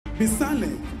Be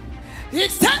silent. He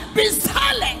said, be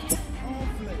silent.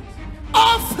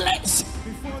 All flesh.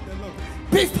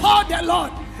 Before the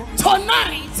Lord.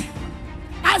 Tonight.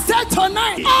 I said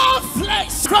tonight, all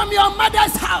flesh from your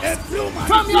mother's house,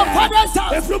 from your father's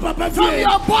house, from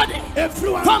your body,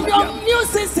 from your new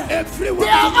system, they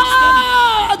are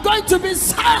all going to be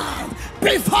silent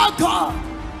before God.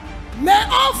 May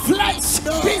all flesh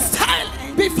be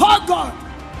silent before God.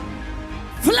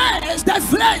 Flesh, the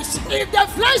flesh, if the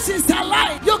flesh is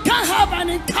alive, you can't have an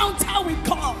encounter with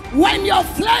God. When your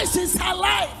flesh is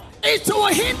alive, it will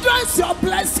hindrance your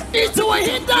blessing. It will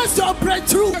hindrance your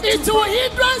breakthrough. It will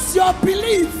hindrance your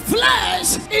belief.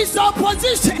 Flesh is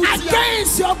opposition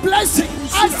against your blessing.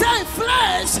 I say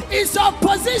flesh is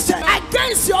opposition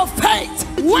against your faith.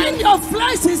 When your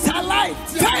flesh is alive,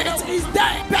 faith is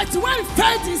dead. But when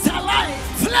faith is alive,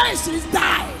 flesh is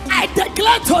died. I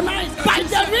declare tonight, by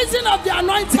the reason of the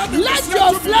anointing, let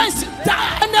your flesh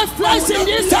die. And the flesh in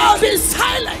this house, be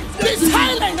silent. Be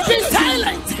silent. Be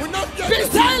silent. Be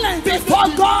silent before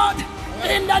God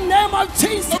in the name of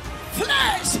Jesus.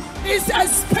 Flesh is a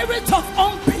spirit of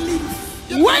unbelief.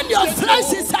 When your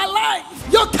flesh is alive,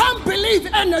 you can't believe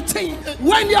anything.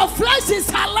 When your flesh is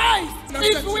alive,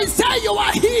 if we say you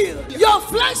are healed, your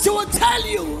flesh will tell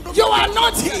you you are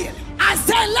not healed. I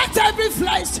say let every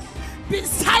flesh be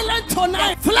silent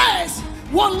tonight. Flesh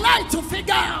will like to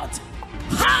figure out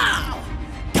how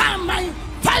can my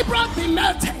fibroid be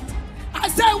melted. I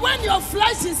said when your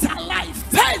flesh is alive,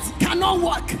 faith cannot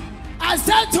work. I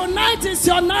said tonight is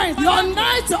your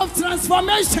night of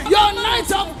transformation, your night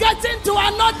of getting to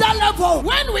another level.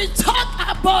 When we talk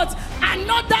about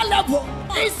another level,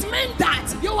 it means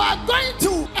that you are going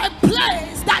to a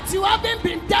place that you haven't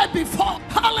been there before.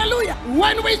 Hallelujah.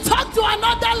 When we talk to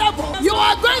another level, you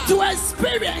are going to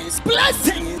experience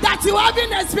blessings that you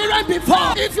haven't experienced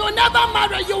before. If you never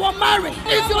marry, you will marry.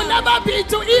 If you never be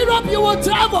to Europe, you will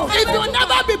travel. If you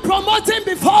never be promoting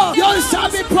before, you shall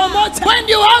be promoted.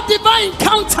 When you have divine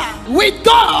encounter with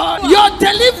God, your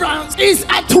deliverance is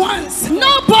at once.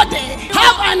 Nobody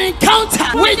have an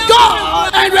encounter with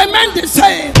God and remain the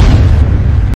same.